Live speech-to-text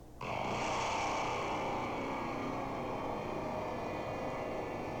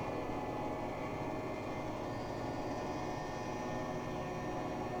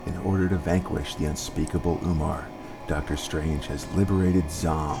order to vanquish the unspeakable Umar, Doctor Strange has liberated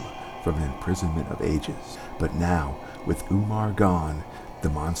Zom from an imprisonment of ages. But now, with Umar gone, the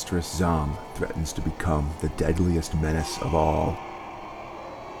monstrous Zom threatens to become the deadliest menace of all.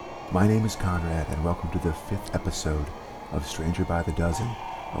 My name is Conrad, and welcome to the 5th episode of Stranger by the Dozen,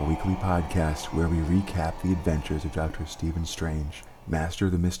 a weekly podcast where we recap the adventures of Dr. Stephen Strange, master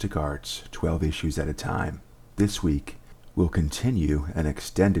of the mystic arts, 12 issues at a time. This week, we'll continue an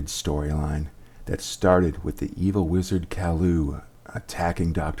extended storyline that started with the evil wizard Kalu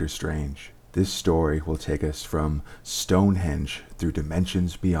attacking Doctor Strange. This story will take us from Stonehenge through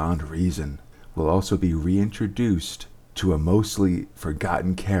dimensions beyond reason. We'll also be reintroduced to a mostly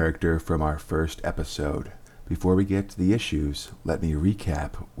forgotten character from our first episode. Before we get to the issues, let me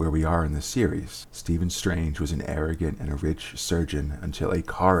recap where we are in the series. Stephen Strange was an arrogant and a rich surgeon until a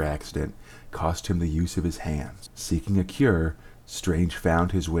car accident cost him the use of his hands. Seeking a cure, Strange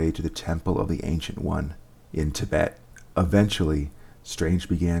found his way to the Temple of the Ancient One in Tibet. Eventually, Strange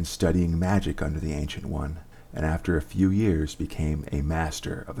began studying magic under the Ancient One, and after a few years became a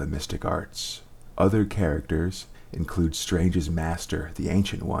master of the mystic arts. Other characters include Strange's master, the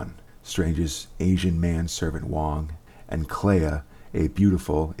Ancient One, Strange's Asian manservant Wong, and Clea, a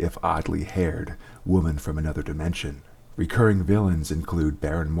beautiful, if oddly haired, woman from another dimension. Recurring villains include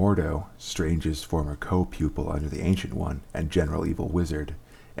Baron Mordo, Strange's former co-pupil under the Ancient One and general evil wizard,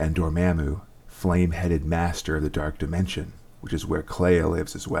 and Dormammu, flame-headed master of the Dark Dimension, which is where Clea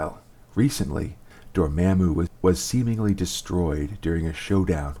lives as well. Recently, Dormammu was seemingly destroyed during a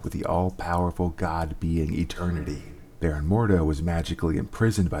showdown with the all-powerful god being Eternity. Baron Mordo was magically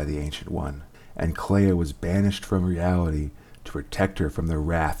imprisoned by the Ancient One, and Clea was banished from reality to protect her from the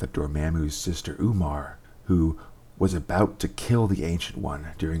wrath of Dormammu's sister Umar, who was about to kill the Ancient One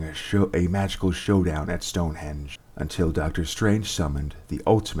during a magical showdown at Stonehenge, until Doctor Strange summoned the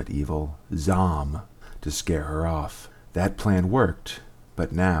ultimate evil, Zom, to scare her off. That plan worked,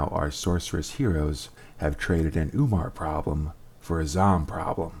 but now our sorceress heroes have traded an Umar problem for a Zom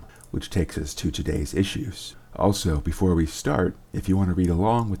problem, which takes us to today's issues. Also, before we start, if you want to read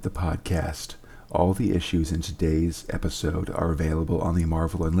along with the podcast, all the issues in today's episode are available on the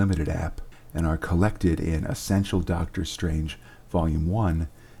Marvel Unlimited app and are collected in Essential Doctor Strange Volume 1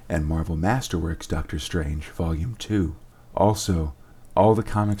 and Marvel Masterworks Doctor Strange Volume 2. Also, all the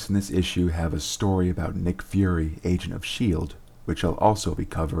comics in this issue have a story about Nick Fury, Agent of S.H.I.E.L.D., which I'll also be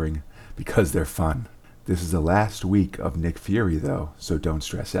covering because they're fun. This is the last week of Nick Fury, though, so don't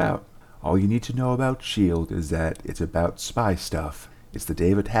stress out. All you need to know about S.H.I.E.L.D. is that it's about spy stuff. It's the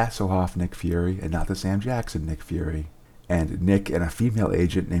David Hasselhoff Nick Fury and not the Sam Jackson Nick Fury. And Nick and a female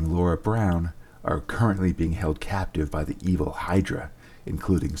agent named Laura Brown are currently being held captive by the evil Hydra,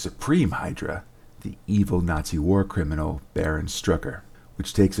 including Supreme Hydra, the evil Nazi war criminal Baron Strucker,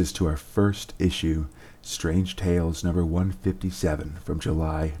 which takes us to our first issue, Strange Tales number 157 from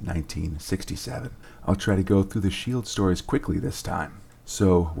July 1967. I'll try to go through the S.H.I.E.L.D. stories quickly this time.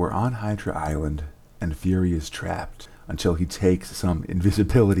 So, we're on Hydra Island, and Fury is trapped until he takes some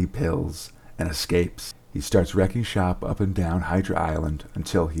invisibility pills and escapes. He starts wrecking shop up and down Hydra Island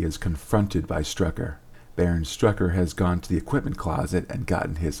until he is confronted by Strucker. Baron Strucker has gone to the equipment closet and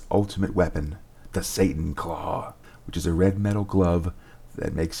gotten his ultimate weapon, the Satan Claw, which is a red metal glove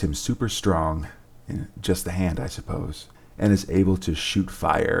that makes him super strong, in just the hand I suppose, and is able to shoot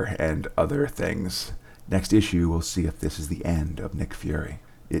fire and other things. Next issue, we'll see if this is the end of Nick Fury.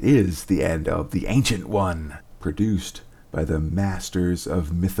 It is the end of The Ancient One, produced by the Masters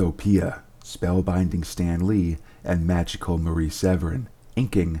of Mythopia, spellbinding Stan Lee and magical Marie Severin,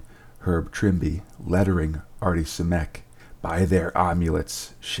 inking Herb Trimby, lettering Artie Simek. By their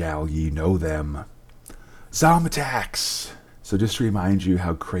amulets shall ye know them. Zom attacks! So just to remind you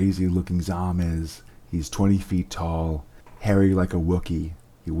how crazy looking Zom is, he's 20 feet tall, hairy like a Wookiee.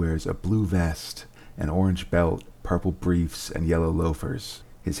 He wears a blue vest, an orange belt, purple briefs, and yellow loafers.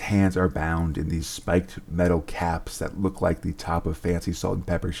 His hands are bound in these spiked metal caps that look like the top of fancy salt and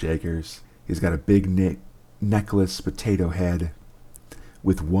pepper shakers. He's got a big necklace potato head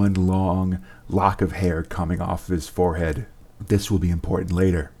with one long lock of hair coming off of his forehead. This will be important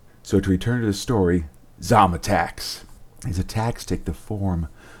later. So to return to the story, Zom attacks. His attacks take the form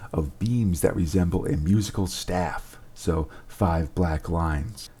of beams that resemble a musical staff, so 5 black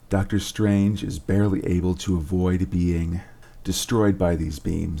lines. Doctor Strange is barely able to avoid being destroyed by these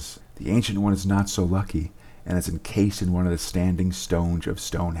beams. The Ancient One is not so lucky, and is encased in one of the standing stones of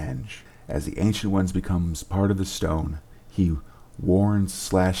Stonehenge. As the Ancient One becomes part of the stone, he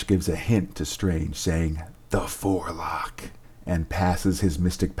warns/gives a hint to Strange, saying, "The Forelock," and passes his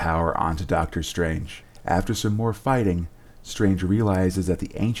mystic power on to Doctor Strange. After some more fighting, Strange realizes that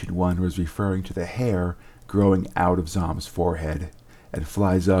the Ancient One was referring to the hair growing out of Zom's forehead, and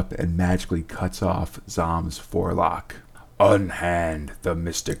flies up and magically cuts off Zom's forelock. "Unhand the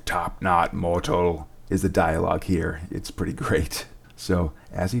mystic top-knot, mortal," is the dialogue here. It's pretty great. So,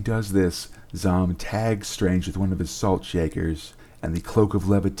 as he does this, Zom tags Strange with one of his salt shakers, and the cloak of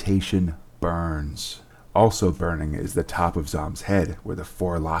levitation burns. Also burning is the top of Zom's head, where the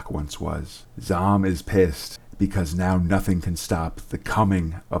forelock once was. Zom is pissed, because now nothing can stop the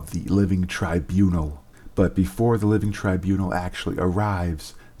coming of the Living Tribunal. But before the Living Tribunal actually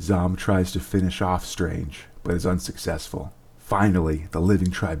arrives, Zom tries to finish off Strange, but is unsuccessful. Finally, the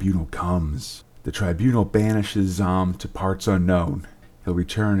Living Tribunal comes. The Tribunal banishes Zom to parts unknown. He'll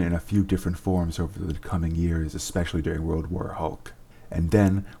return in a few different forms over the coming years, especially during World War Hulk. And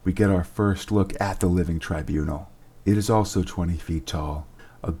then we get our first look at the Living Tribunal. It is also 20 feet tall,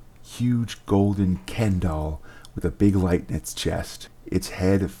 a huge golden Ken doll with a big light in its chest. Its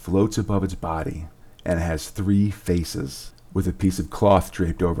head floats above its body, and it has 3 faces, with a piece of cloth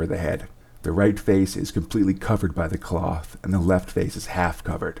draped over the head. The right face is completely covered by the cloth, and the left face is half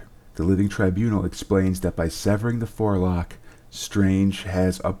covered. The Living Tribunal explains that by severing the forelock, Strange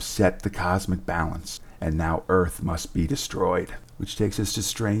has upset the cosmic balance, and now Earth must be destroyed. Which takes us to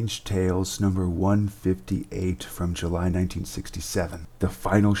Strange Tales number 158 from July 1967. The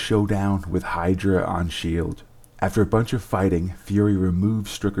final showdown with Hydra on S.H.I.E.L.D. After a bunch of fighting, Fury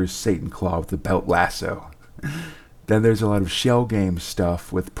removes Strucker's Satan Claw with the belt lasso. Then there's a lot of shell game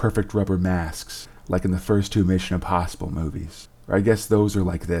stuff with perfect rubber masks, like in the first 2 Mission Impossible movies. Or I guess those are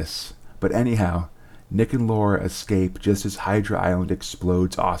like this. But anyhow, Nick and Laura escape just as Hydra Island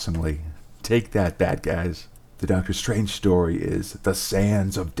explodes awesomely. Take that, bad guys. The Doctor Strange story is The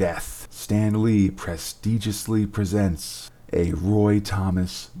Sands of Death. Stan Lee prestigiously presents a Roy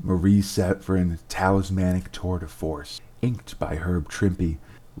Thomas, Marie Severin talismanic tour de force, inked by Herb Trimpe,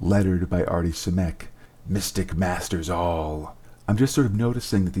 lettered by Artie Simek. Mystic Masters all. I'm just sort of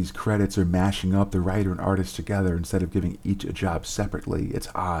noticing that these credits are mashing up the writer and artist together instead of giving each a job separately. It's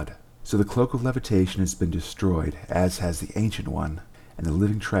odd. So the Cloak of Levitation has been destroyed, as has the Ancient One, and the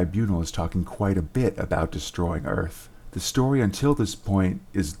Living Tribunal is talking quite a bit about destroying Earth. The story until this point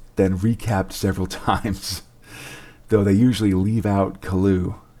is then recapped several times, though they usually leave out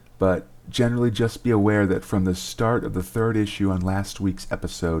Kalu. But generally just be aware that from the start of the 3rd issue on last week's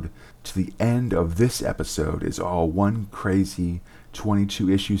episode to the end of this episode is all one crazy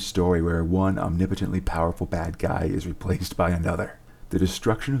 22-issue story where one omnipotently powerful bad guy is replaced by another. The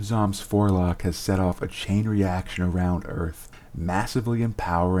destruction of Zom's forelock has set off a chain reaction around Earth, massively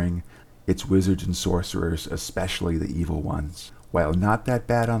empowering its wizards and sorcerers, especially the evil ones. While not that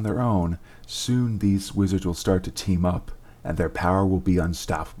bad on their own, soon these wizards will start to team up, and their power will be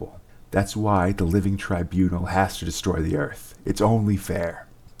unstoppable. That's why the Living Tribunal has to destroy the Earth. It's only fair.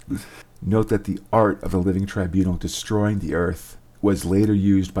 Note that the art of the Living Tribunal destroying the Earth was later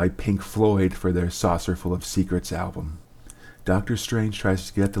used by Pink Floyd for their Saucerful of Secrets album. Doctor Strange tries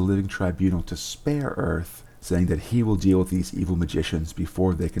to get the Living Tribunal to spare Earth, saying that he will deal with these evil magicians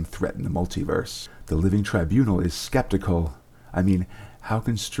before they can threaten the multiverse. The Living Tribunal is skeptical. I mean, how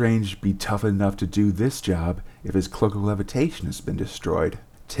can Strange be tough enough to do this job if his Cloak of Levitation has been destroyed?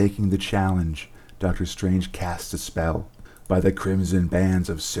 Taking the challenge, Doctor Strange casts a spell. By the crimson bands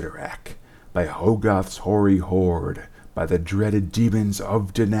of Sidorak, by Hogarth's hoary horde, by the dreaded demons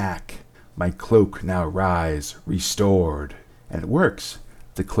of Danak, my cloak now rise, restored. And it works.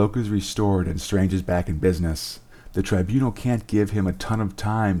 The cloak is restored and Strange is back in business. The Tribunal can't give him a ton of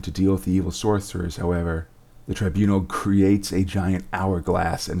time to deal with the evil sorcerers, however. The Tribunal creates a giant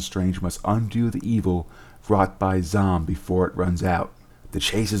hourglass and Strange must undo the evil wrought by Zom before it runs out. The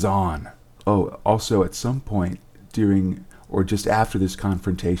chase is on. Oh, also at some point during or just after this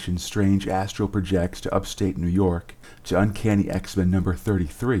confrontation, Strange astral projects to upstate New York to Uncanny X-Men number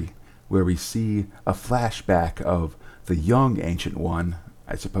 33, where we see a flashback of the young Ancient One,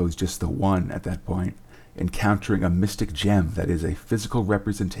 I suppose just the one at that point, encountering a mystic gem that is a physical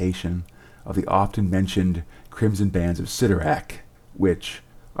representation of the often mentioned Crimson Bands of Sidorak, which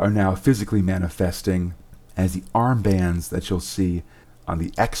are now physically manifesting as the armbands that you'll see on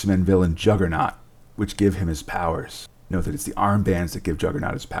the X-Men villain Juggernaut, which give him his powers. Note that it's the armbands that give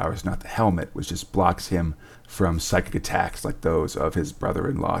Juggernaut his powers, not the helmet, which just blocks him from psychic attacks like those of his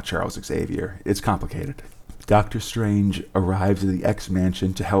brother-in-law, Charles Xavier. It's complicated. Doctor Strange arrives at the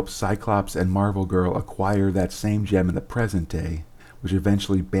X-Mansion to help Cyclops and Marvel Girl acquire that same gem in the present day, which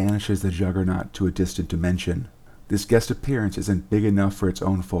eventually banishes the Juggernaut to a distant dimension. This guest appearance isn't big enough for its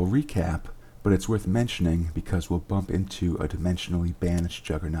own full recap, but it's worth mentioning because we'll bump into a dimensionally banished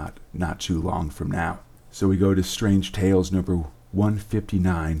Juggernaut not too long from now. So we go to Strange Tales number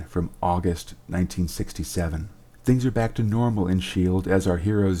 159 from August 1967. Things are back to normal in S.H.I.E.L.D. as our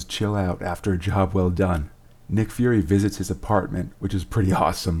heroes chill out after a job well done. Nick Fury visits his apartment, which is pretty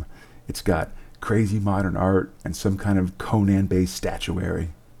awesome. It's got crazy modern art and some kind of Conan-based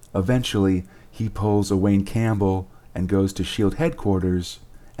statuary. Eventually, he pulls a Wayne Campbell and goes to S.H.I.E.L.D. headquarters,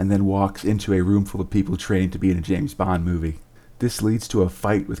 and then walks into a room full of people trained to be in a James Bond movie. This leads to a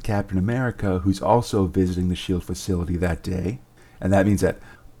fight with Captain America, who's also visiting the S.H.I.E.L.D. facility that day, and that means that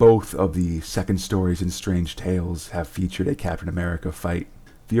both of the second stories in Strange Tales have featured a Captain America fight.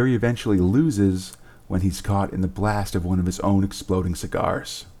 Fury eventually loses when he's caught in the blast of one of his own exploding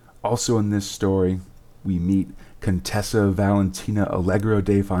cigars. Also in this story, we meet Contessa Valentina Allegro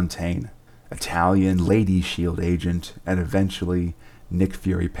de Fontaine, Italian Lady S.H.I.E.L.D. agent, and eventually Nick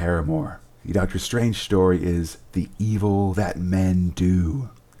Fury paramour. The Doctor Strange story is The Evil That Men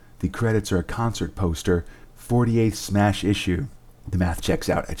Do. The credits are a concert poster, 48th Smash issue. The math checks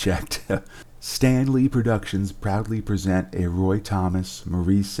out, I checked. Stan Lee Productions proudly present a Roy Thomas,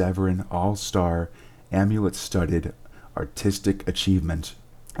 Marie Severin all-star, amulet-studded artistic achievement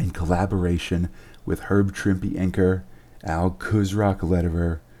in collaboration with Herb Trimpe inker, Al Kuzrak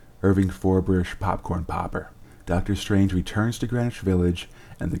letterer, Irving Forbush popcorn popper. Doctor Strange returns to Greenwich Village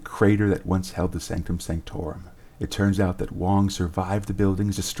and the crater that once held the Sanctum Sanctorum. It turns out that Wong survived the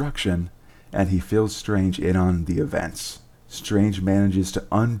building's destruction, and he fills Strange in on the events. Strange manages to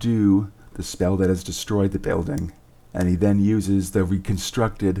undo the spell that has destroyed the building, and he then uses the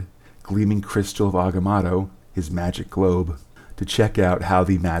reconstructed gleaming crystal of Agamotto, his magic globe, to check out how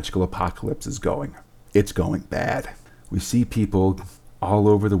the magical apocalypse is going. It's going bad. We see people all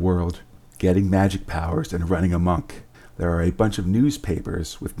over the world getting magic powers and running amok. There are a bunch of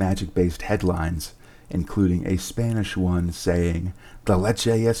newspapers with magic-based headlines, including a Spanish one saying, "La leche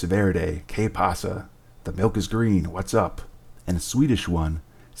es verde, que pasa? The milk is green, what's up?" And a Swedish one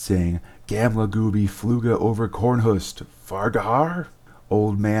saying, "Gamla Gubi fluga over Kornhust, Fargahar?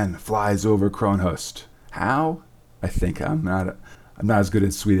 Old man flies over Kronhust." How? I think I'm not as good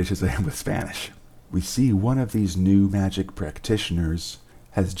at Swedish as I am with Spanish. We see one of these new magic practitioners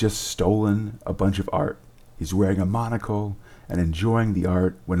has just stolen a bunch of art. He's wearing a monocle and enjoying the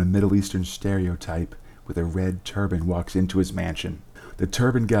art when a Middle Eastern stereotype with a red turban walks into his mansion. The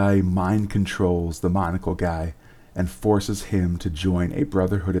turban guy mind controls the monocle guy and forces him to join a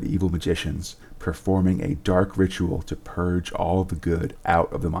brotherhood of evil magicians, performing a dark ritual to purge all the good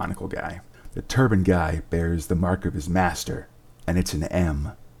out of the monocle guy. The turban guy bears the mark of his master, and it's an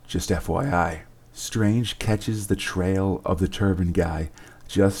M, just FYI. Strange catches the trail of the turban guy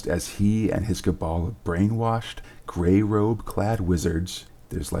just as he and his cabal of brainwashed, gray robe-clad wizards,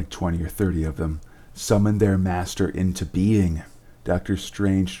 there's like 20 or 30 of them, summon their master into being. Doctor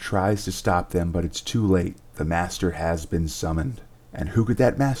Strange tries to stop them, but it's too late. The master has been summoned. And who could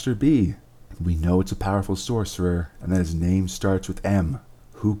that master be? We know it's a powerful sorcerer, and that his name starts with M.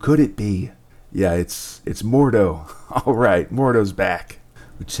 Who could it be? Yeah, it's Mordo. All right, Mordo's back.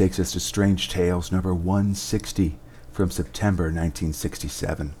 Which takes us to Strange Tales number 160 from September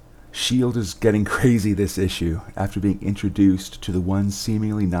 1967. S.H.I.E.L.D. is getting crazy this issue after being introduced to the one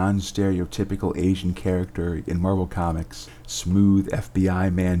seemingly non-stereotypical Asian character in Marvel Comics, smooth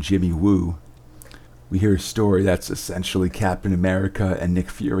FBI man Jimmy Woo. We hear a story that's essentially Captain America and Nick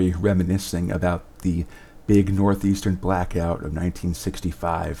Fury reminiscing about the big northeastern blackout of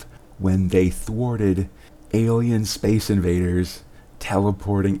 1965 when they thwarted alien space invaders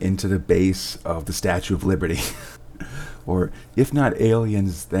teleporting into the base of the Statue of Liberty. Or, if not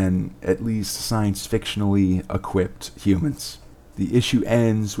aliens, then at least science-fictionally equipped humans. The issue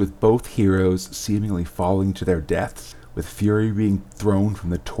ends with both heroes seemingly falling to their deaths, with Fury being thrown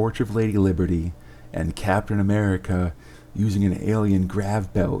from the torch of Lady Liberty, and Captain America using an alien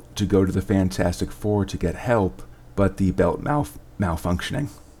grav belt to go to the Fantastic Four to get help, but the belt malfunctioning.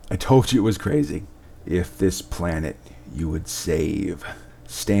 I told you it was crazy. If this planet you would save.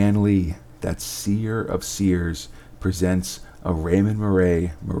 Stan Lee, that seer of seers, presents a Raymond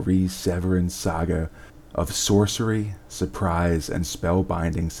Marie Severin saga of sorcery, surprise, and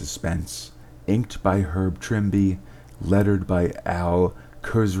spellbinding suspense. Inked by Herb Trimpe, lettered by Al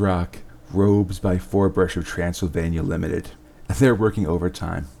Kuzrak, robes by Forbrush of Transylvania Limited. And they're working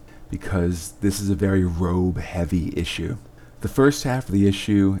overtime because this is a very robe-heavy issue. The first half of the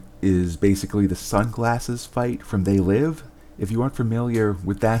issue is basically the sunglasses fight from They Live. If you aren't familiar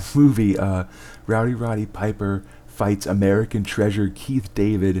with that movie, Rowdy Roddy Piper fights American treasure Keith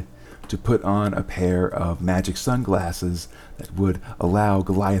David to put on a pair of magic sunglasses that would allow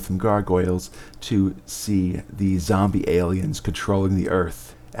Goliath and gargoyles to see the zombie aliens controlling the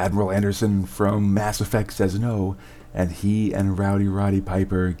earth. Admiral Anderson from Mass Effect says no, and he and Rowdy Roddy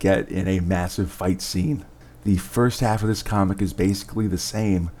Piper get in a massive fight scene. The first half of this comic is basically the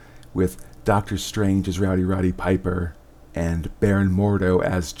same, with Doctor Strange as Rowdy Roddy Piper and Baron Mordo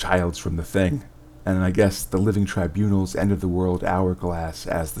as Childs from The Thing. And I guess the Living Tribunal's End of the World Hourglass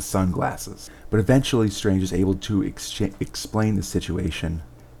as the Sunglasses. But eventually Strange is able to explain the situation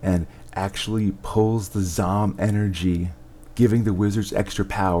and actually pulls the Zom energy, giving the wizards extra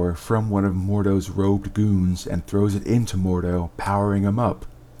power, from one of Mordo's robed goons and throws it into Mordo, powering him up.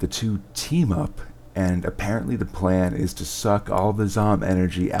 The two team up, and apparently the plan is to suck all the Zom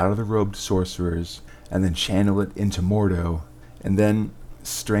energy out of the robed sorcerers and then channel it into Mordo, and then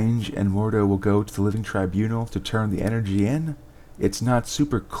Strange and Mordo will go to the Living Tribunal to turn the energy in. It's not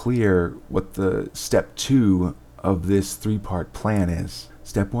super clear what the step 2 of this 3-part plan is.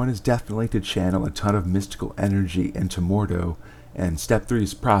 Step 1 is definitely to channel a ton of mystical energy into Mordo, and step 3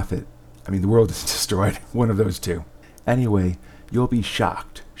 is profit. I mean, the world is destroyed. One of those two. Anyway, you'll be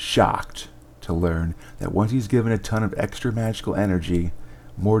shocked to learn that once he's given a ton of extra magical energy,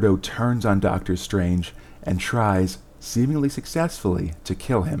 Mordo turns on Doctor Strange and tries, seemingly successfully, to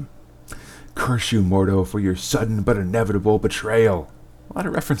kill him. Curse you, Mordo, for your sudden but inevitable betrayal. A lot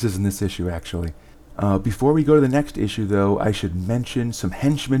of references in this issue, actually. Before we go to the next issue, though, I should mention some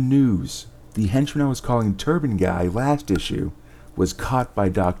henchman news. The henchman I was calling Turban Guy last issue was caught by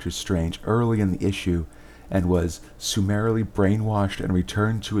Doctor Strange early in the issue and was summarily brainwashed and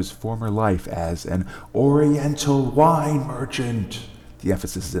returned to his former life as an Oriental wine merchant. The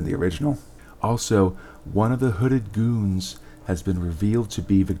emphasis is in the original. Also, one of the hooded goons has been revealed to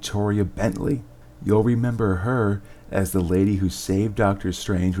be Victoria Bentley. You'll remember her as the lady who saved Doctor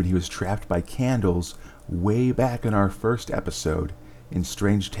Strange when he was trapped by candles way back in our first episode in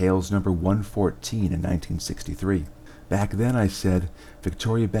Strange Tales number 114 in 1963. Back then I said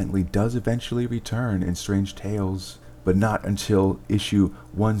Victoria Bentley does eventually return in Strange Tales, but not until issue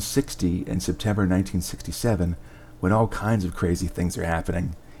 160 in September 1967, when all kinds of crazy things are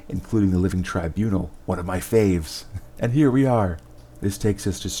happening, including the Living Tribunal, one of my faves. And here we are. This takes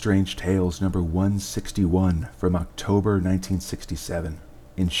us to Strange Tales number 161 from October 1967.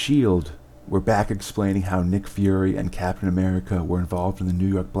 In S.H.I.E.L.D., we're back explaining how Nick Fury and Captain America were involved in the New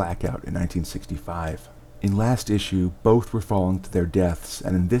York blackout in 1965. In last issue, both were falling to their deaths,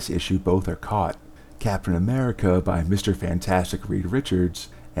 and in this issue, both are caught. Captain America by Mr. Fantastic Reed Richards,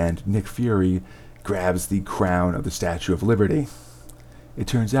 and Nick Fury grabs the crown of the Statue of Liberty. It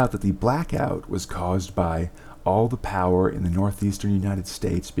turns out that the blackout was caused by all the power in the northeastern United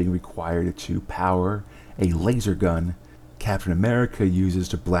States being required to power a laser gun Captain America uses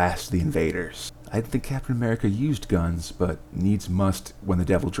to blast the invaders. I didn't think Captain America used guns, but needs must when the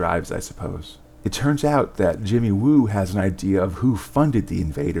devil drives, I suppose. It turns out that Jimmy Woo has an idea of who funded the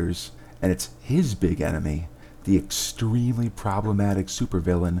invaders, and it's his big enemy, the extremely problematic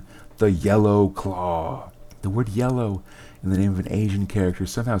supervillain, the Yellow Claw. The word yellow in the name of an Asian character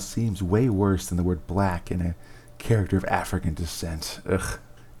somehow seems way worse than the word black in a character of African descent. Ugh.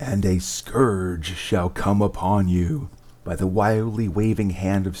 And a scourge shall come upon you. By the wildly waving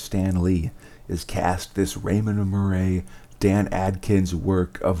hand of Stan Lee is cast this Raymond Murray, Dan Adkins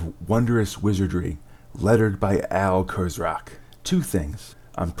work of wondrous wizardry, lettered by Al Kurzrock. Two things.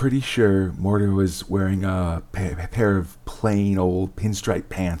 I'm pretty sure Mordo was wearing a pair of plain old pinstripe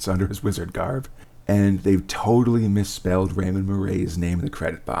pants under his wizard garb, and they've totally misspelled Raymond Murray's name in the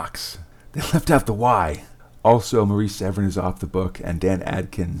credit box. They left out the Y. Also, Maurice Severin is off the book, and Dan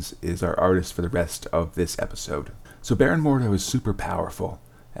Adkins is our artist for the rest of this episode. So Baron Mordo is super powerful,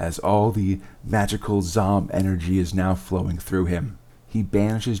 as all the magical Zom energy is now flowing through him. He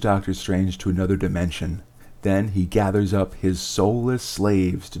banishes Doctor Strange to another dimension. Then he gathers up his soulless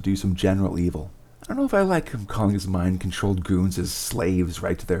slaves to do some general evil. I don't know if I like him calling his mind-controlled goons as slaves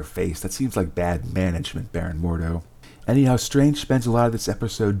right to their face. That seems like bad management, Baron Mordo. Anyhow, Strange spends a lot of this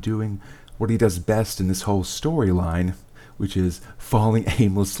episode doing what he does best in this whole storyline, which is falling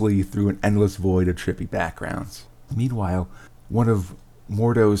aimlessly through an endless void of trippy backgrounds. Meanwhile, one of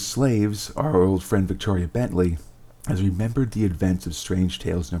Mordo's slaves, our old friend Victoria Bentley, has remembered the events of Strange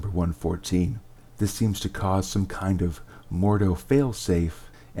Tales number 114. This seems to cause some kind of Mordo failsafe,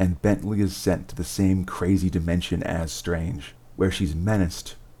 and Bentley is sent to the same crazy dimension as Strange, where she's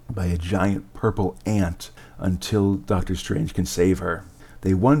menaced by a giant purple ant until Doctor Strange can save her.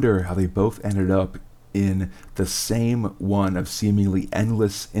 They wonder how they both ended up in the same one of seemingly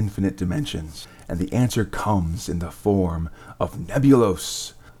endless infinite dimensions, and the answer comes in the form of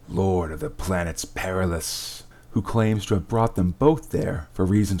Nebulos, Lord of the Planets Perilous, who claims to have brought them both there for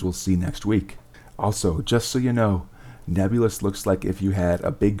reasons we'll see next week. Also, just so you know, Nebulous looks like if you had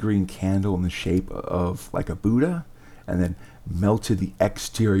a big green candle in the shape of like a Buddha, and then melted the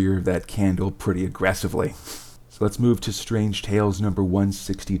exterior of that candle pretty aggressively. So let's move to Strange Tales number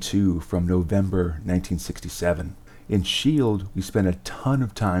 162 from November 1967. In S.H.I.E.L.D., we spent a ton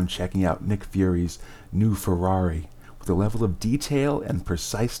of time checking out Nick Fury's new Ferrari, with a level of detail and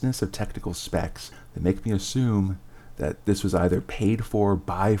preciseness of technical specs that make me assume that this was either paid for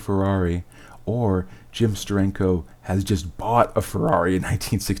by Ferrari or Jim Steranko has just bought a Ferrari in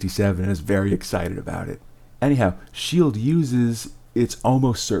 1967 and is very excited about it. Anyhow, S.H.I.E.L.D. uses its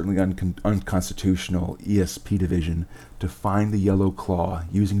almost certainly unconstitutional ESP division to find the Yellow Claw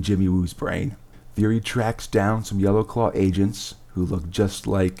using Jimmy Woo's brain. Fury tracks down some Yellow Claw agents who look just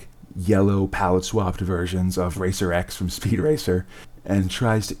like yellow palette-swapped versions of Racer X from Speed Racer, and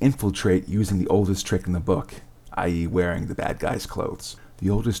tries to infiltrate using the oldest trick in the book, i.e. wearing the bad guy's clothes. The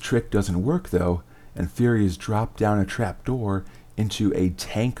oldest trick doesn't work though, and Fury is dropped down a trapdoor into a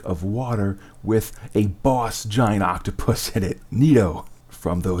tank of water with a boss giant octopus in it. Neato.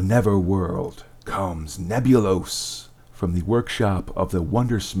 From the Neverworld comes Nebulos. From the workshop of the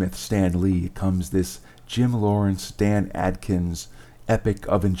Wondersmith Stan Lee comes this Jim Lawrence, Dan Adkins epic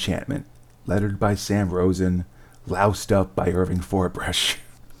of enchantment, lettered by Sam Rosen, loused up by Irving Forbrush.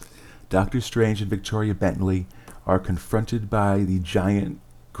 Doctor Strange and Victoria Bentley are confronted by the giant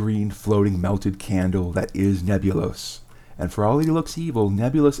green floating melted candle that is Nebulos. And for all he looks evil,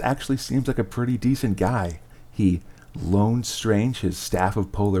 Nebulos actually seems like a pretty decent guy. He loans Strange his Staff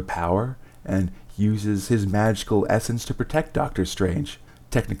of Polar Power and uses his magical essence to protect Doctor Strange.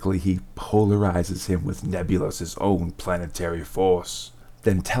 Technically, he polarizes him with Nebulos's own planetary force,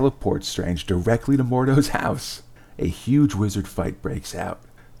 then teleports Strange directly to Mordo's house. A huge wizard fight breaks out,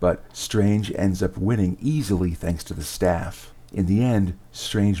 but Strange ends up winning easily thanks to the staff. In the end,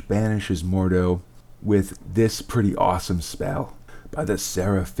 Strange banishes Mordo with this pretty awesome spell. By the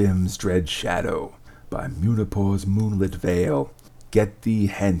Seraphim's dread shadow, by Munipor's moonlit veil, get thee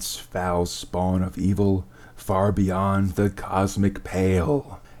hence, foul spawn of evil, far beyond the cosmic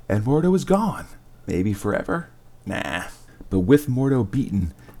pale. And Mordo is gone. Maybe forever? Nah. But with Mordo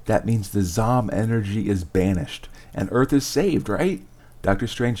beaten, that means the Zom energy is banished, and Earth is saved, right? Doctor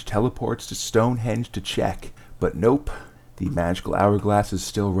Strange teleports to Stonehenge to check, but nope, the magical hourglass is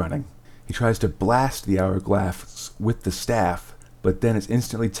still running. He tries to blast the hourglass with the staff, but then is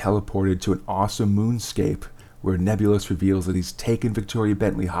instantly teleported to an awesome moonscape where Nebulos reveals that he's taken Victoria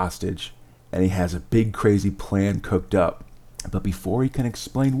Bentley hostage, and he has a big crazy plan cooked up. But before he can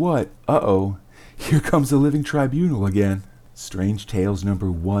explain what, here comes the Living Tribunal again. Strange Tales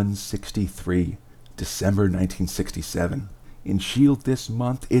number 163, December 1967. In S.H.I.E.L.D. this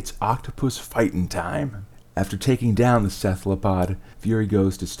month, it's octopus fighting time. After taking down the cephalopod, Fury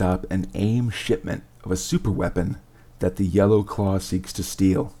goes to stop an AIM shipment of a superweapon that the Yellow Claw seeks to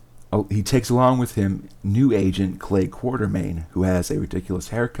steal. He takes along with him new agent Clay Quartermain, who has a ridiculous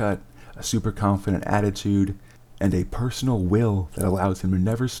haircut, a super confident attitude, and a personal will that allows him to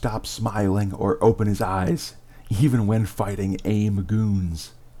never stop smiling or open his eyes, even when fighting AIM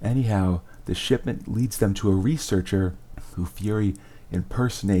goons. Anyhow, the shipment leads them to a researcher who Fury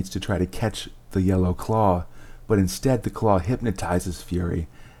impersonates to try to catch the Yellow Claw, but instead the Claw hypnotizes Fury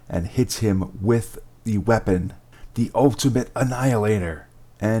and hits him with the weapon, the Ultimate Annihilator.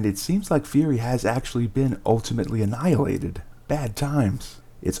 And it seems like Fury has actually been ultimately annihilated. Bad times.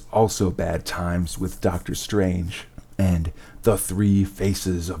 It's also bad times with Doctor Strange and the Three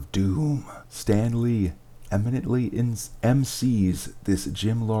Faces of Doom. Stan Lee eminently MCs this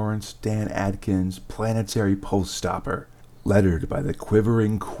Jim Lawrence, Dan Adkins planetary pulse stopper, lettered by the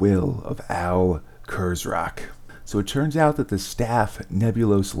quivering quill of Al Kurzrock. So it turns out that the staff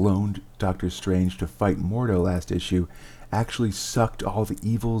Nebulos loaned Doctor Strange to fight Mordo last issue actually sucked all the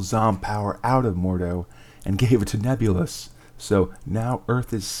evil Zom power out of Mordo and gave it to Nebulos. So now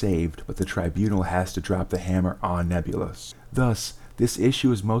Earth is saved, but the Tribunal has to drop the hammer on Nebulos. Thus, this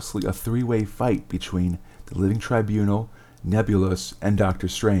issue is mostly a three-way fight between the Living Tribunal, Nebulos, and Doctor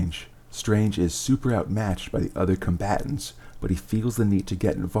Strange. Strange is super outmatched by the other combatants, but he feels the need to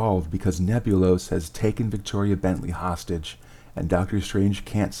get involved because Nebulos has taken Victoria Bentley hostage, and Doctor Strange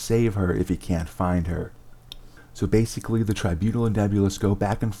can't save her if he can't find her. So basically, the Tribunal and Nebulos go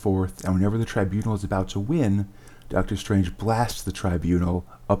back and forth, and whenever the Tribunal is about to win, Doctor Strange blasts the Tribunal,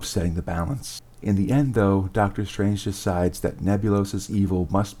 upsetting the balance. In the end, though, Doctor Strange decides that Nebulos's evil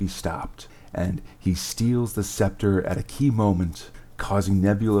must be stopped, and he steals the scepter at a key moment, causing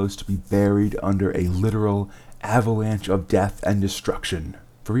Nebulos to be buried under a literal avalanche of death and destruction.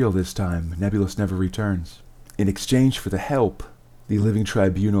 For real this time, Nebulos never returns. In exchange for the help, The Living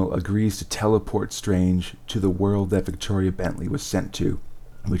Tribunal agrees to teleport Strange to the world that Victoria Bentley was sent to,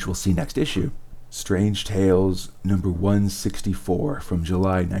 which we'll see next issue. Strange Tales number 164 from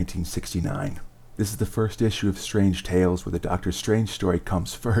July 1969. This is the first issue of Strange Tales where the Doctor Strange story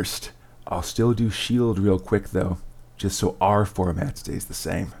comes first. I'll still do S.H.I.E.L.D. real quick though, just so our format stays the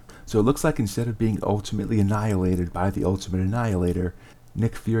same. So it looks like instead of being ultimately annihilated by the Ultimate Annihilator,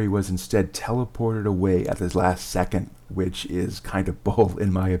 Nick Fury was instead teleported away at his last second, which is kind of bull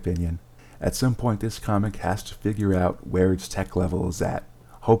in my opinion. At some point this comic has to figure out where its tech level is at,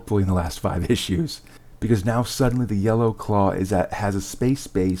 hopefully in the last 5 issues, because now suddenly the Yellow Claw has a space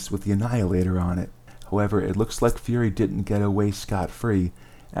base with the Annihilator on it. However, it looks like Fury didn't get away scot-free,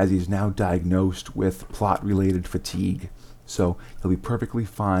 as he's now diagnosed with plot-related fatigue. So he'll be perfectly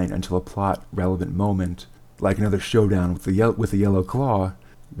fine until a plot-relevant moment, like another showdown with the Yellow Claw,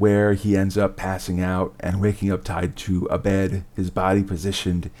 where he ends up passing out and waking up tied to a bed, his body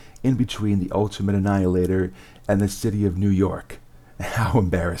positioned in between the Ultimate Annihilator and the city of New York. How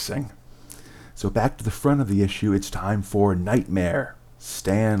embarrassing. So back to the front of the issue, it's time for Nightmare.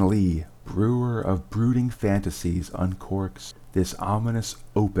 Stan Lee, brewer of brooding fantasies, uncorks this ominous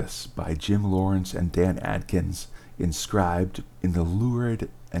opus by Jim Lawrence and Dan Adkins, inscribed in the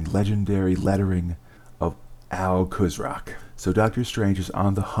lurid and legendary lettering of Al Kuzrak. So Doctor Strange is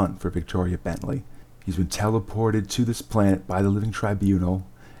on the hunt for Victoria Bentley. He's been teleported to this planet by the Living Tribunal,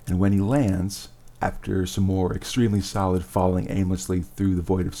 and when he lands, after some more extremely solid falling aimlessly through the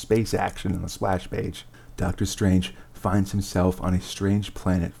void of space action on the splash page, Doctor Strange finds himself on a strange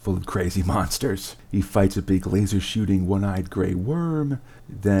planet full of crazy monsters. He fights a big laser-shooting one-eyed gray worm,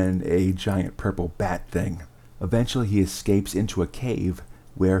 then a giant purple bat thing. Eventually he escapes into a cave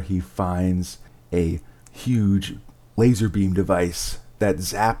where he finds a huge laser beam device that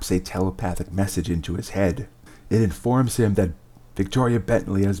zaps a telepathic message into his head. It informs him that Victoria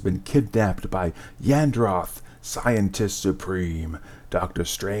Bentley has been kidnapped by Yandroth, Scientist Supreme. Doctor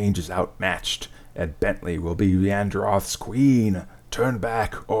Strange is outmatched, and Bentley will be Yandroth's queen. Turn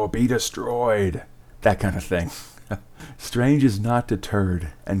back or be destroyed. That kind of thing. Strange is not deterred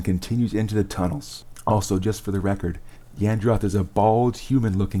and continues into the tunnels. Also, just for the record, Yandroth is a bald,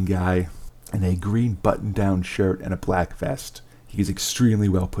 human-looking guy in a green button-down shirt and a black vest. He's extremely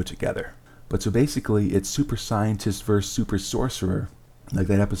well put together. But so basically, it's Super Scientist versus Super Sorcerer, like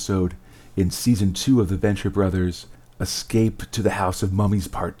that episode in Season 2 of the Venture Brothers, Escape to the House of Mummies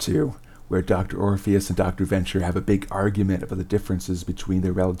Part 2, where Dr. Orpheus and Dr. Venture have a big argument about the differences between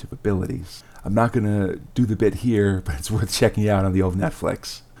their relative abilities. I'm not going to do the bit here, but it's worth checking out on the old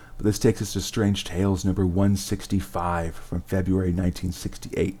Netflix. But this takes us to Strange Tales number 165 from February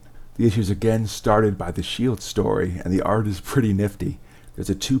 1968. The issue is again started by the S.H.I.E.L.D. story, and the art is pretty nifty. There's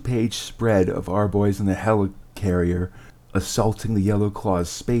a 2-page spread of our boys in the helicarrier assaulting the Yellow Claw's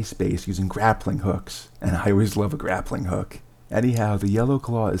space base using grappling hooks, and I always love a grappling hook. Anyhow, the Yellow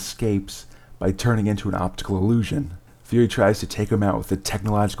Claw escapes by turning into an optical illusion. Fury tries to take him out with a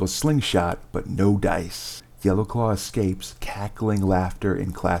technological slingshot, but no dice. Yellow Claw escapes, cackling laughter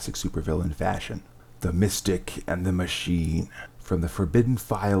in classic supervillain fashion. The Mystic and the Machine. From the forbidden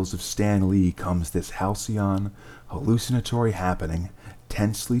files of Stan Lee comes this halcyon, hallucinatory happening,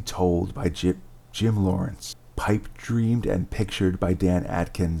 tensely told by Jim Lawrence, pipe-dreamed and pictured by Dan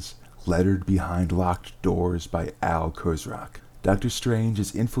Adkins, lettered behind locked doors by Al Kuzrak. Dr. Strange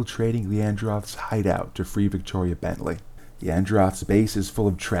is infiltrating Yandroth's hideout to free Victoria Bentley. Yandroth's base is full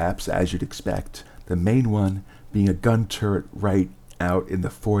of traps, as you'd expect, the main one being a gun turret right out in the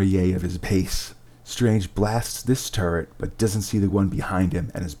foyer of his base. Strange blasts this turret, but doesn't see the one behind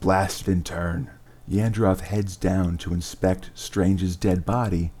him and is blasted in turn. Yandroth heads down to inspect Strange's dead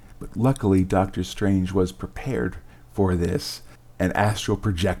body, but luckily Dr. Strange was prepared for this and astral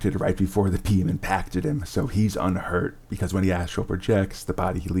projected right before the beam impacted him, so he's unhurt, because when he astral projects, the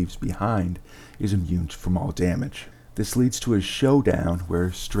body he leaves behind is immune from all damage. This leads to a showdown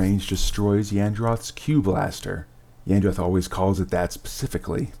where Strange destroys Yandroth's Q-Blaster. Yandroth always calls it that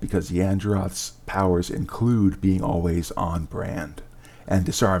specifically because Yandroth's powers include being always on brand and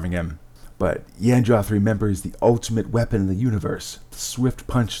disarming him. But Yandroth remembers the ultimate weapon in the universe, the swift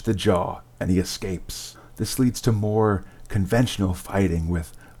punch to the jaw, and he escapes. This leads to more conventional fighting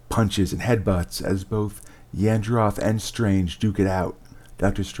with punches and headbutts as both Yandroth and Strange duke it out.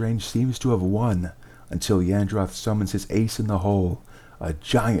 Dr. Strange seems to have won until Yandroth summons his ace in the hole, a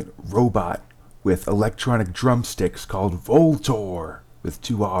giant robot with electronic drumsticks called Voltor with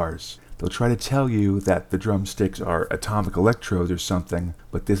 2 R's. They'll try to tell you that the drumsticks are atomic electrodes or something,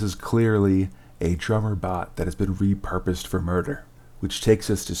 but this is clearly a drummer bot that has been repurposed for murder. which takes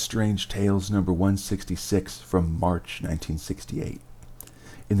us to Strange Tales number 166 from March 1968.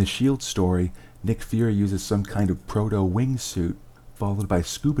 In the S.H.I.E.L.D. story, Nick Fury uses some kind of proto-wingsuit, followed by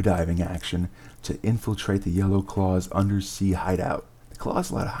scuba diving action, to infiltrate the Yellow Claw's undersea hideout. The Claw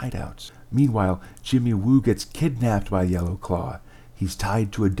has a lot of hideouts. Meanwhile, Jimmy Woo gets kidnapped by Yellow Claw. He's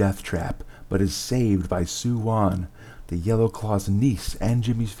tied to a death trap, but is saved by Sue Wan, the Yellow Claw's niece and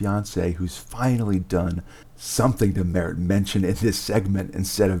Jimmy's fiancée, who's finally done something to merit mention in this segment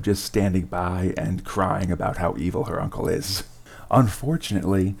instead of just standing by and crying about how evil her uncle is.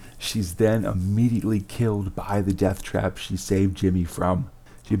 Unfortunately, she's then immediately killed by the death trap she saved Jimmy from.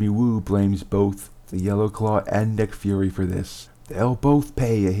 Jimmy Woo blames both the Yellow Claw and Nick Fury for this. They'll both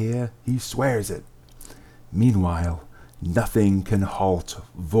pay, you hear? He swears it. Meanwhile, nothing can halt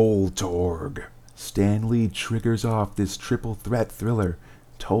Voltorg. Stan Lee triggers off this triple threat thriller,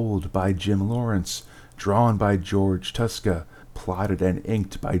 told by Jim Lawrence, drawn by George Tuska, plotted and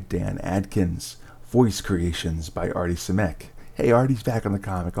inked by Dan Adkins, voice creations by Artie Simek. Hey, Artie's back on the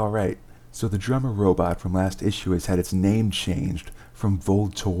comic, alright. So the drummer robot from last issue has had its name changed from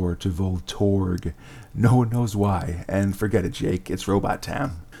Voltor to Voltorg. No one knows why, and forget it, Jake, it's Robot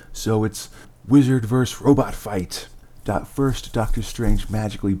Town. So it's wizard versus robot fight. First, Doctor Strange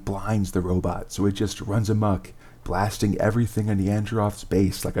magically blinds the robot, so it just runs amok, blasting everything in Yandroth's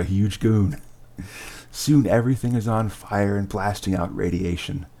base like a huge goon. Soon everything is on fire and blasting out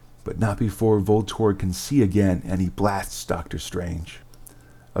radiation, but not before Voltorg can see again, and he blasts Doctor Strange.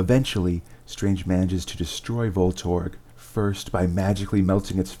 Eventually, Strange manages to destroy Voltorg, first by magically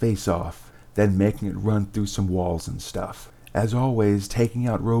melting its face off, then making it run through some walls and stuff. As always, taking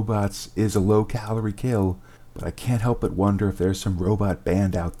out robots is a low-calorie kill, but I can't help but wonder if there's some robot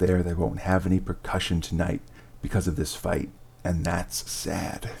band out there that won't have any percussion tonight because of this fight, and that's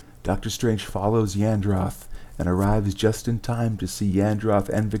sad. Doctor Strange follows Yandroth and arrives just in time to see Yandroth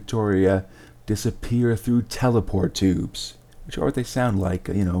and Victoria disappear through teleport tubes, which are what they sound like,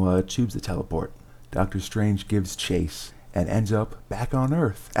 tubes that teleport. Doctor Strange gives chase and ends up back on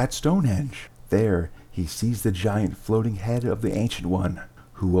Earth at Stonehenge. There, he sees the giant floating head of the Ancient One,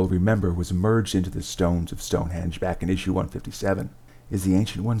 who we'll remember was merged into the stones of Stonehenge back in issue 157. Is the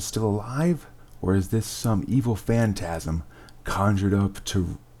Ancient One still alive, or is this some evil phantasm conjured up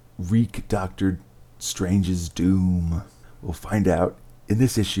to wreak Doctor Strange's doom? We'll find out in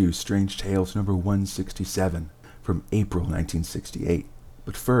this issue, Strange Tales number 167 from April 1968.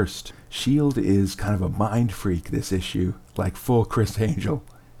 But first, S.H.I.E.L.D. is kind of a mind freak this issue, like full Chris Angel.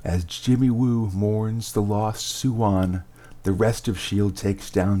 As Jimmy Woo mourns the lost Sue Wan, the rest of S.H.I.E.L.D. takes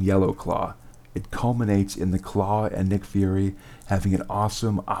down Yellow Claw. It culminates in the Claw and Nick Fury having an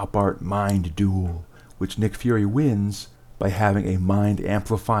awesome op-art mind duel, which Nick Fury wins by having a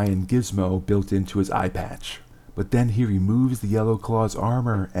mind-amplifying gizmo built into his eye patch. But then he removes the Yellow Claw's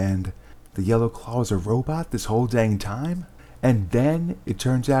armor, and the Yellow Claw is a robot this whole dang time? And then it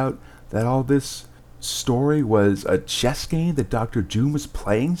turns out that all this story was a chess game that Dr. Doom was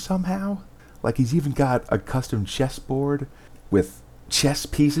playing somehow? Like he's even got a custom chessboard with chess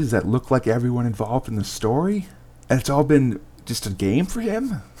pieces that look like everyone involved in the story? And it's all been just a game for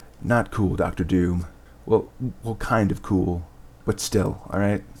him? Not cool, Dr. Doom. Well, kind of cool. But still,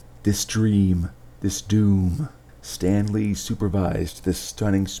 alright? This dream, this doom. Stan Lee supervised this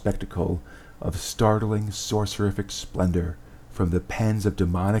stunning spectacle of startling, sorcerific splendor from the pens of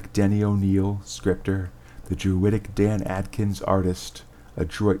demonic Denny O'Neil, scripter, the druidic Dan Adkins, artist,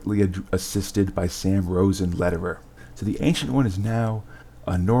 adroitly assisted by Sam Rosen, letterer. So the Ancient One is now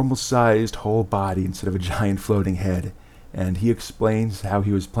a normal-sized whole body instead of a giant floating head, and he explains how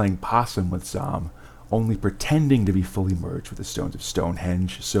he was playing possum with Zom, only pretending to be fully merged with the stones of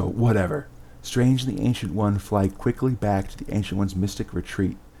Stonehenge, so whatever. Strange and the Ancient One fly quickly back to the Ancient One's mystic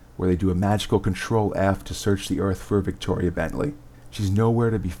retreat, where they do a magical Control F to search the Earth for Victoria Bentley. She's nowhere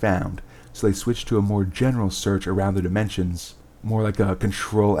to be found, so they switch to a more general search around the dimensions, more like a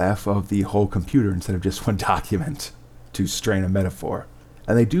Control F of the whole computer instead of just one document, to strain a metaphor.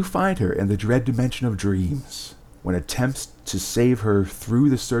 And they do find her in the dread dimension of dreams. When attempts to save her through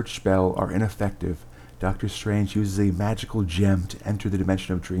the search spell are ineffective, Doctor Strange uses a magical gem to enter the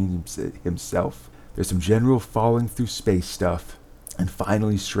dimension of dreams himself. There's some general falling through space stuff, and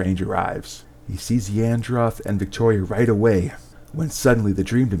finally Strange arrives. He sees Yandroth and Victoria right away, when suddenly the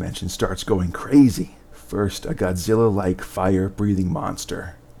dream dimension starts going crazy. First, a Godzilla-like fire-breathing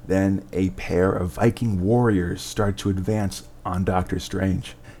monster. Then, a pair of Viking warriors start to advance on Doctor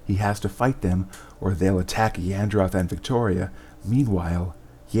Strange. He has to fight them, or they'll attack Yandroth and Victoria. Meanwhile,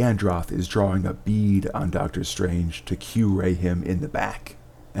 Yandroth is drawing a bead on Doctor Strange to Q-ray him in the back.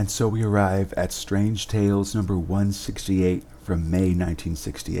 And so we arrive at Strange Tales number 168 from May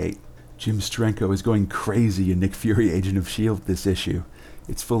 1968. Jim Steranko is going crazy in Nick Fury, Agent of S.H.I.E.L.D. this issue.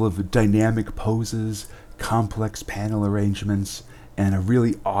 It's full of dynamic poses, complex panel arrangements, and a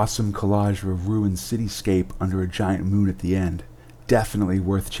really awesome collage of a ruined cityscape under a giant moon at the end. Definitely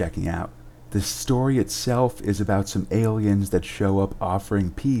worth checking out. The story itself is about some aliens that show up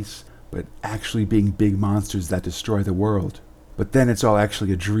offering peace, but actually being big monsters that destroy the world. But then it's all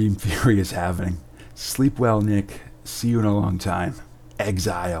actually a dream Fury is having. Sleep well, Nick. See you in a long time.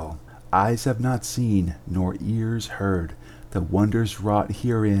 Exile. Eyes have not seen, nor ears heard, the wonders wrought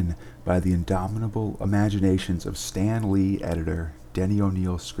herein by the indomitable imaginations of Stan Lee, editor, Denny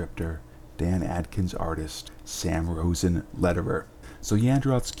O'Neil, scripter, Dan Adkins, artist, Sam Rosen, letterer. So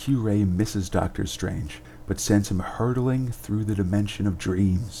Yandroth's Q-Ray misses Doctor Strange, but sends him hurtling through the dimension of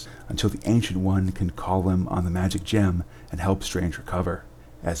dreams until the Ancient One can call him on the magic gem and help Strange recover.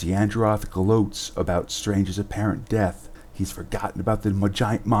 As Yandroth gloats about Strange's apparent death, he's forgotten about the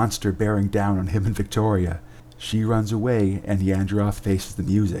giant monster bearing down on him and Victoria. She runs away, and Yandroth faces the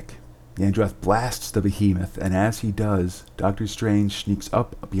music. Yandroth blasts the behemoth, and as he does, Doctor Strange sneaks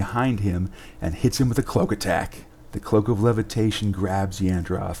up behind him and hits him with a cloak attack. The Cloak of Levitation grabs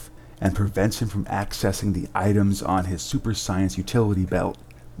Yandroth and prevents him from accessing the items on his super science utility belt.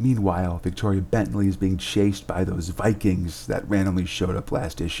 Meanwhile, Victoria Bentley is being chased by those Vikings that randomly showed up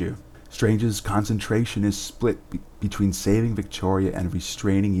last issue. Strange's concentration is split between saving Victoria and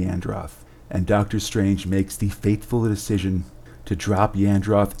restraining Yandroth, and Doctor Strange makes the fateful decision to drop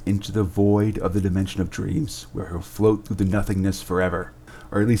Yandroth into the void of the Dimension of Dreams, where he'll float through the nothingness forever,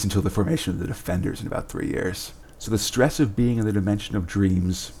 or at least until the formation of the Defenders in about 3 years. So the stress of being in the Dimension of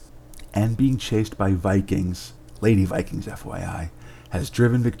Dreams and being chased by Vikings, Lady Vikings FYI, has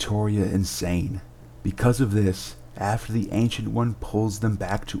driven Victoria insane. Because of this, after the Ancient One pulls them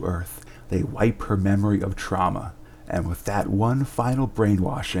back to Earth, they wipe her memory of trauma. And with that one final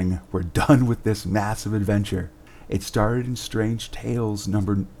brainwashing, we're done with this massive adventure. It started in Strange Tales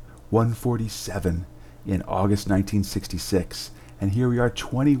number 147 in August 1966, and here we are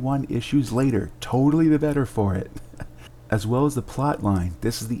 21 issues later, totally the better for it. As well as the plot line,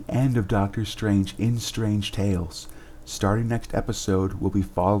 this is the end of Doctor Strange in Strange Tales. Starting next episode, we'll be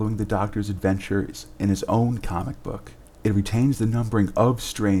following the Doctor's adventures in his own comic book. It retains the numbering of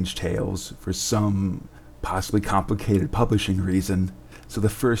Strange Tales for some possibly complicated publishing reason, so the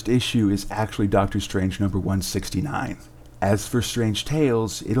first issue is actually Doctor Strange number 169. As for Strange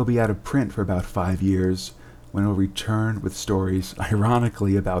Tales, it'll be out of print for about 5 years, when it'll return with stories,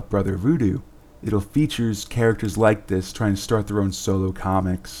 ironically, about Brother Voodoo. It'll feature characters like this trying to start their own solo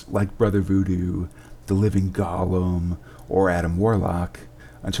comics, like Brother Voodoo, The Living Golem, or Adam Warlock,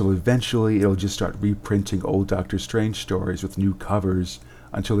 until eventually it'll just start reprinting old Doctor Strange stories with new covers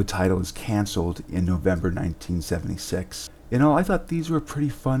until the title is cancelled in November 1976. In all, I thought these were a pretty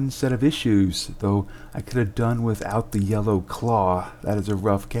fun set of issues, though I could have done without the Yellow Claw. That is a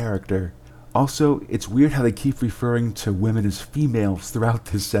rough character. Also, it's weird how they keep referring to women as females throughout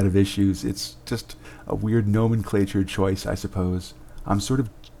this set of issues. It's just a weird nomenclature choice, I suppose. I'm sort of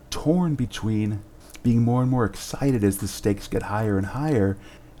torn between being more and more excited as the stakes get higher and higher,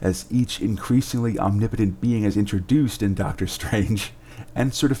 as each increasingly omnipotent being is introduced in Doctor Strange,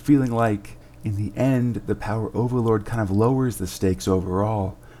 and sort of feeling like, in the end, the Power Overlord kind of lowers the stakes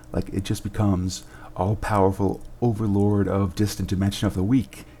overall. Like, it just becomes all-powerful Overlord of Distant Dimension of the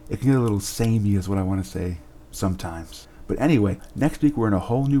Week. It can get a little samey is what I want to say sometimes. But anyway, next week we're in a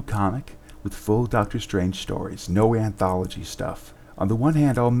whole new comic with full Doctor Strange stories, no anthology stuff. On the one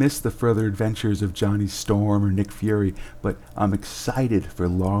hand, I'll miss the further adventures of Johnny Storm or Nick Fury, but I'm excited for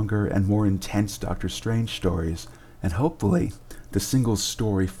longer and more intense Doctor Strange stories, and hopefully the single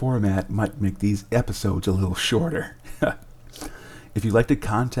story format might make these episodes a little shorter. If you'd like to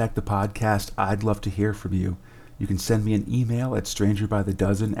contact the podcast, I'd love to hear from you. You can send me an email at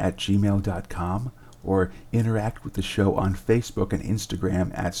strangerbythedozen@gmail.com or interact with the show on Facebook and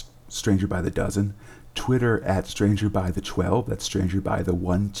Instagram at strangerbythedozen, Twitter at strangerbythe12, that's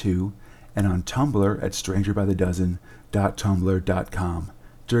strangerbythe12, and on Tumblr at strangerbythedozen.tumblr.com.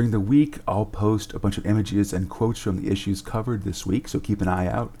 During the week, I'll post a bunch of images and quotes from the issues covered this week, so keep an eye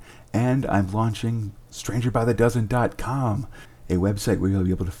out. And I'm launching strangerbythedozen.com, a website where you'll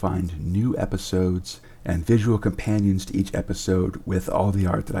be able to find new episodes and visual companions to each episode with all the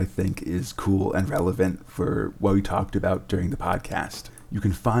art that I think is cool and relevant for what we talked about during the podcast. You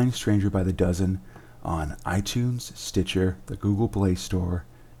can find Stranger by the Dozen on iTunes, Stitcher, the Google Play Store,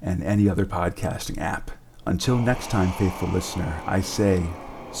 and any other podcasting app. Until next time, faithful listener, I say,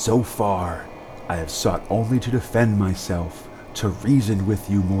 so far I have sought only to defend myself, to reason with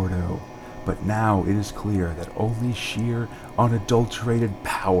you, Mordo. But now it is clear that only sheer, unadulterated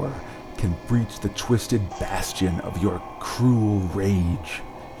power can breach the twisted bastion of your cruel rage.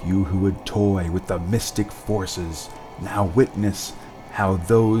 You who would toy with the mystic forces, now witness how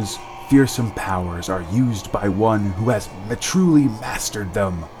those fearsome powers are used by one who has truly mastered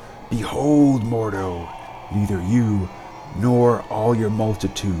them. Behold, Mordo, neither you nor all your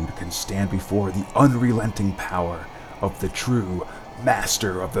multitude can stand before the unrelenting power of the true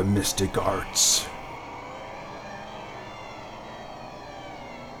master of the mystic arts.